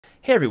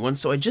Hey everyone,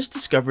 so I just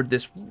discovered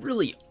this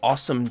really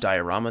awesome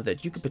diorama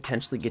that you could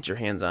potentially get your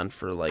hands on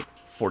for like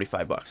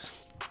 45 bucks.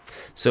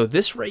 So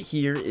this right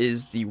here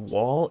is the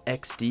Wall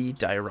XD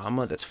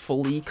diorama that's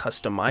fully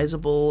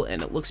customizable,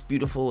 and it looks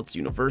beautiful, it's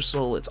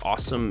universal, it's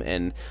awesome,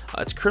 and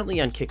it's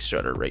currently on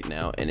Kickstarter right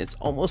now, and it's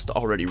almost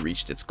already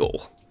reached its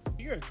goal.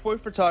 If you're a toy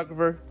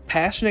photographer,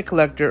 passionate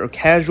collector, or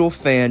casual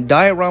fan,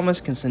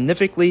 dioramas can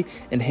significantly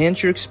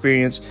enhance your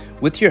experience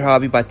with your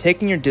hobby by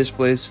taking your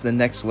displays to the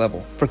next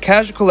level. For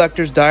casual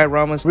collectors,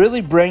 dioramas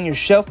really bring your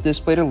shelf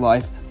display to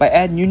life by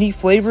adding unique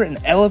flavor and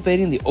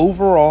elevating the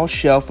overall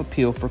shelf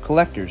appeal for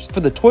collectors. For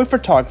the toy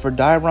photographer,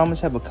 dioramas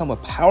have become a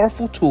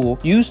powerful tool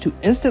used to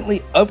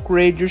instantly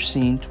upgrade your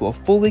scene to a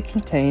fully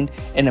contained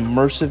and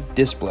immersive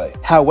display.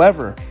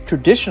 However,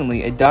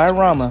 traditionally, a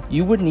diorama,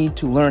 you would need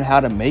to learn how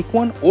to make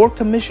one or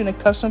commission a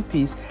custom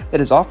piece that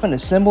is often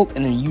assembled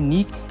in a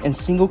unique and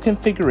single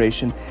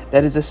configuration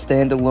that is a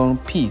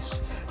standalone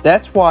piece.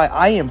 That's why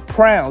I am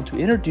proud to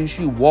introduce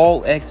you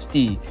Wall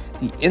XD,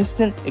 the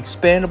instant,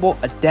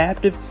 expandable,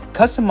 adaptive,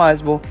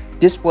 customizable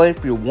display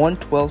for your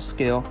 1/12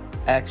 scale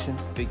action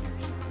figures.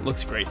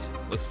 Looks great,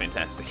 looks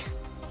fantastic.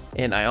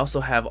 And I also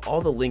have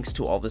all the links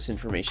to all this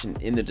information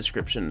in the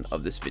description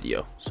of this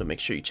video, so make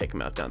sure you check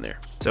them out down there.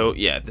 So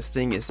yeah, this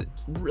thing is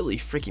really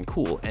freaking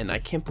cool, and I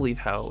can't believe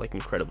how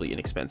incredibly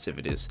inexpensive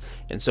it is.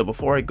 And so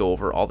before I go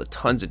over all the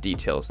tons of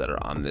details that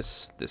are on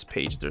this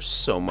page, there's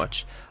so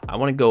much. I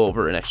want to go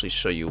over and actually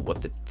show you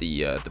what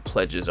the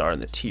pledges are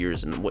and the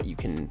tiers and what you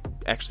can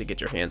actually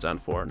get your hands on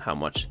for and how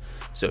much.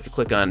 So if you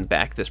click on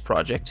back this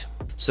project,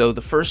 so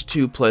the first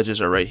two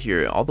pledges are right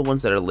here. All the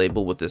ones that are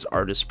labeled with this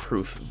artist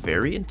proof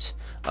variant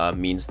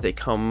means they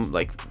come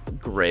like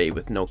gray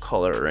with no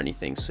color or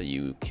anything, so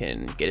you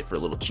can get it for a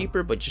little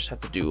cheaper, but you just have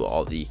to do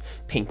all the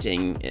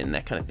painting and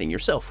that kind of thing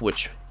yourself,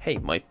 which, hey,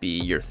 might be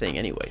your thing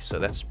anyway, so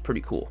that's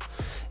pretty cool.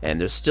 And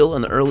there's still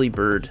an early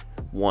bird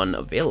one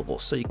available,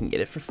 so you can get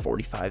it for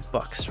 45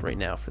 bucks right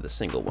now for the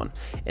single one.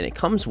 And it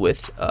comes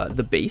with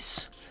the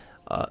base,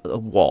 a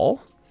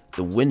wall,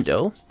 the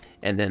window,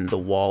 and then the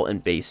wall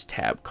and base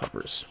tab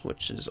covers,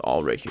 which is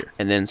all right here.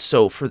 And then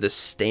so for the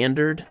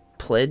standard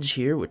pledge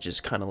here, which is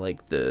kind of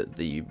like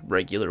the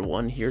regular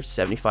one here,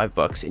 75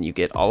 bucks, and you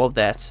get all of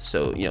that.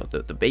 So you know,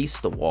 the base,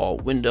 the wall,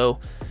 window,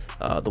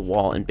 the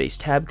wall and base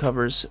tab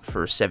covers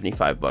for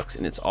 75 bucks,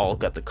 and it's all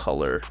got the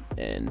color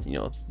and you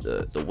know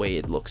the way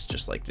it looks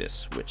just like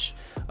this, which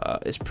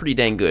is pretty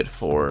dang good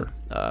for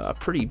a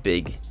pretty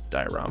big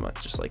diorama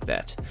just like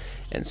that.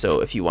 And so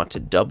if you want to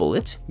double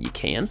it, you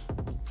can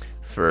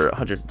for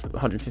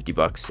 150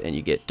 bucks, and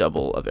you get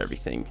double of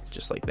everything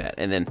just like that.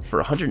 And then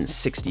for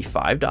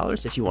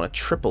 $165, if you want to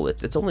triple it,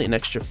 that's only an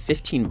extra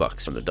 15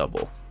 bucks from the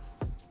double.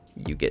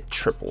 You get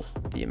triple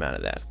the amount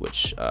of that,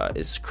 which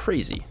is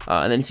crazy.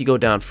 And then if you go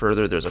down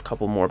further, there's a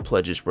couple more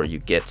pledges where you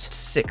get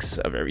 6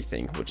 of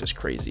everything, which is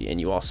crazy. And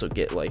you also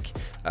get like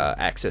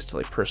access to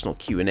like personal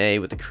Q&A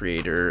with the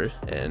creator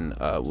and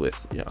with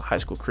high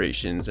school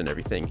creations and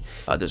everything.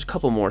 There's a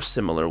couple more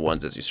similar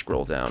ones as you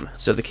scroll down.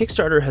 So the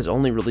Kickstarter has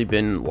only really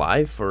been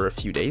live for a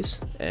few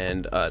days,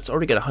 and it's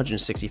already got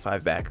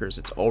 165 backers.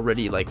 It's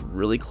already like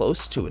really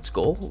close to its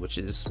goal, which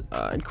is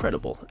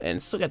incredible. And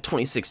it's still got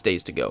 26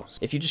 days to go.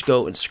 If you just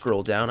go and scroll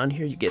down on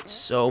here, you get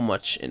so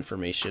much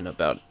information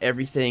about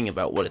everything,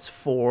 about what it's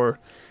for,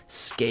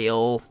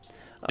 scale.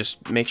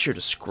 Just make sure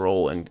to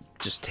scroll and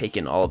just take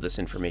in all of this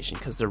information,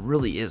 because there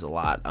really is a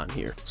lot on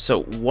here.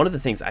 So one of the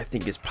things I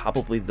think is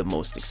probably the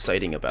most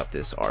exciting about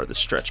this are the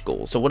stretch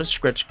goals. So what a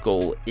stretch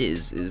goal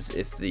is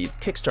if the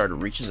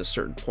Kickstarter reaches a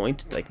certain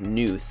point, like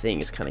new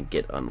things kind of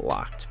get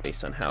unlocked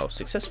based on how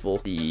successful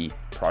the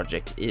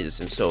project is.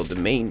 And so the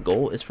main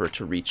goal is for it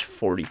to reach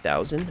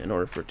 40,000 in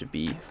order for it to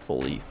be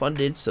fully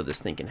funded, so this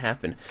thing can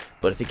happen.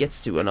 But if it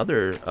gets to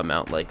another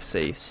amount, like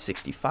say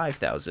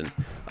 65,000,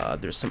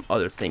 there's some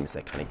other things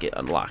that kind of get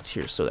unlocked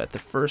here, so that the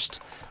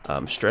first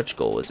stretch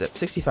goal is at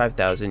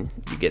 65,000,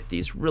 you get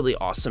these really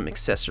awesome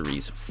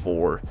accessories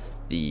for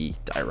the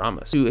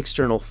dioramas: 2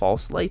 external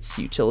false lights,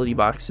 utility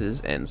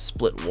boxes, and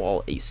split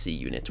wall AC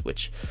unit,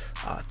 which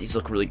these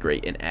look really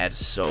great and add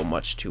so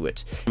much to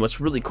it. And what's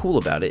really cool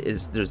about it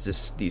is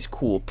there's these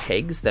cool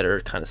pegs that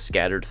are kind of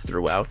scattered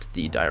throughout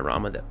the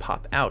diorama that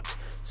pop out,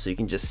 so you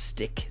can just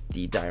stick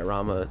the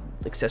diorama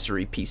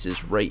accessory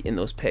pieces right in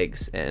those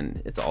pegs,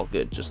 and it's all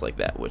good just like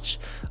that, which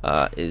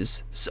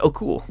is so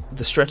cool.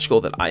 The stretch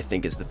goal that I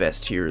think is the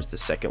best here is the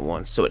second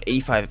one. So at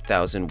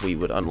 85,000, we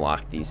would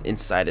unlock these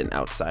inside and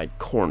outside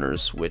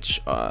corners, which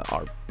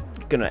are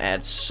gonna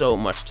add so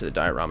much to the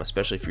diorama,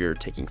 especially if you're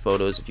taking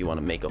photos. If you want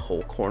to make a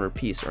whole corner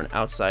piece or an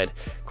outside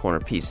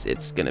corner piece,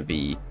 it's gonna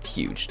be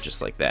huge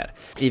just like that.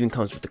 It even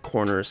comes with the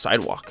corner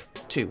sidewalk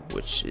too,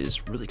 which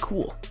is really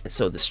cool. And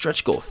so the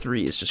stretch goal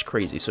 3 is just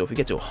crazy. So if we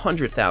get to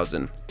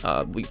 100,000,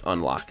 we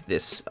unlock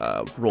this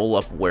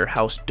roll-up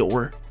warehouse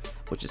door,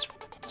 which is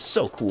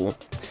so cool.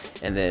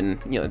 And then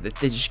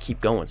they just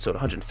keep going. So at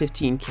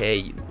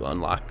 115k, you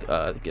unlock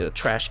get a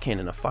trash can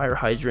and a fire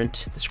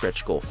hydrant. The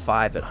stretch goal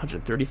 5 at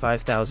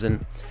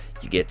 135,000,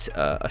 You get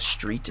a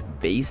street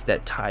base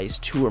that ties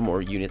 2 or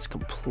more units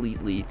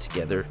completely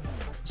together.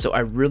 So I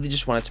really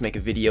just wanted to make a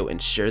video and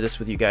share this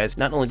with you guys.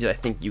 Not only did I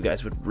think you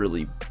guys would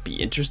really be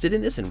interested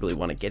in this and really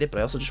want to get it, but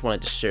I also just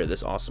wanted to share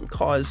this awesome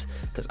cause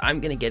because I'm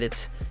gonna get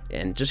it,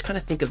 and just kind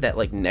of think of that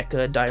like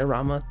NECA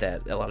diorama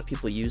that a lot of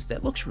people use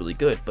that looks really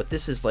good, but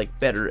this is like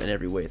better in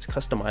every way. It's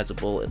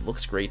customizable, it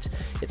looks great,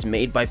 it's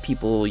made by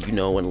people you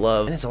know and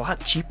love, and it's a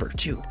lot cheaper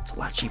too. It's a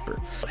lot cheaper.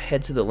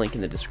 Head to the link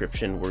in the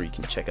description where you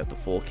can check out the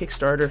full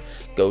Kickstarter.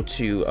 Go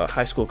to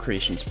High School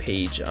Creations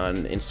page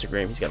on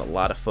Instagram. He's got a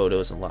lot of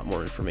photos and a lot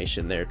more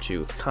information there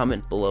too.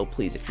 Comment below,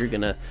 please, if you're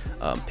gonna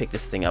pick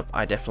this thing up.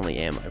 I definitely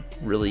am. I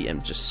really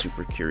am just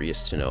super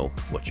curious to know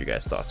what your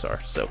guys' thoughts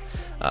are. So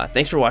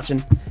thanks for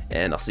watching,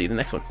 and I'll see you in the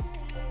next one.